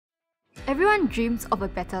Everyone dreams of a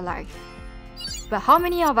better life. But how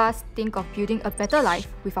many of us think of building a better life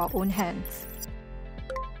with our own hands?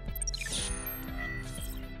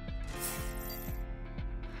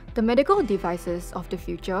 The medical devices of the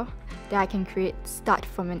future that I can create start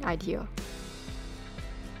from an idea.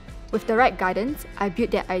 With the right guidance, I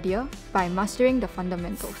built that idea by mastering the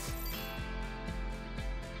fundamentals.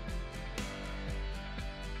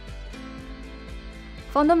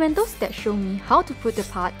 Fundamentals that show me how to put the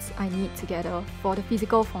parts I need together for the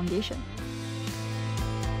physical foundation.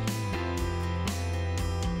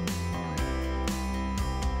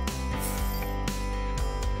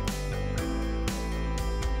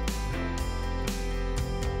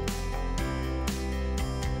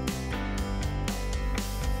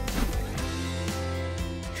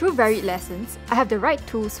 Through varied lessons, I have the right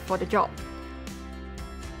tools for the job.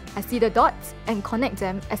 I see the dots and connect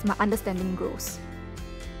them as my understanding grows.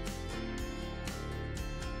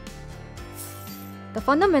 The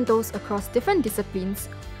fundamentals across different disciplines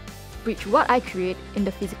bridge what I create in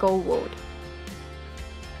the physical world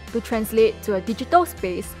to translate to a digital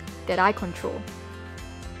space that I control.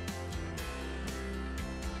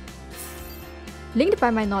 Linked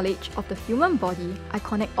by my knowledge of the human body, I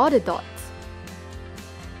connect all the dots.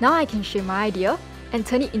 Now I can share my idea and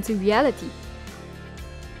turn it into reality.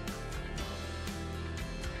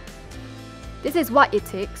 This is what it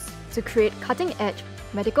takes to create cutting-edge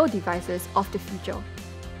medical devices of the future.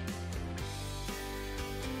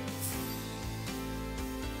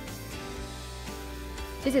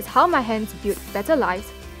 This is how my hands build better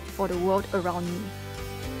lives for the world around me.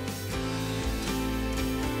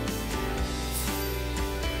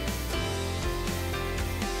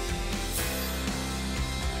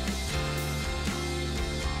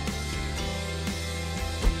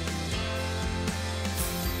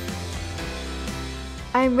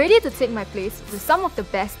 I am ready to take my place with some of the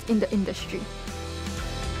best in the industry.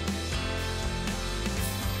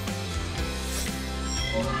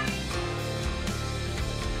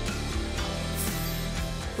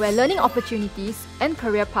 Where learning opportunities and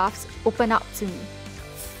career paths open up to me.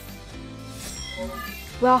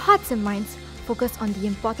 Where our hearts and minds focus on the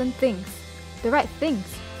important things, the right things.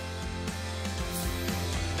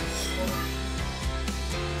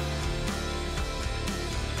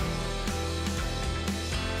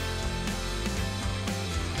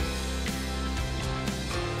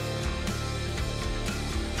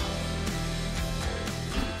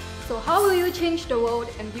 So how will you change the world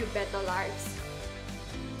and build better lives?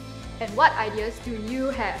 And what ideas do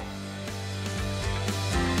you have?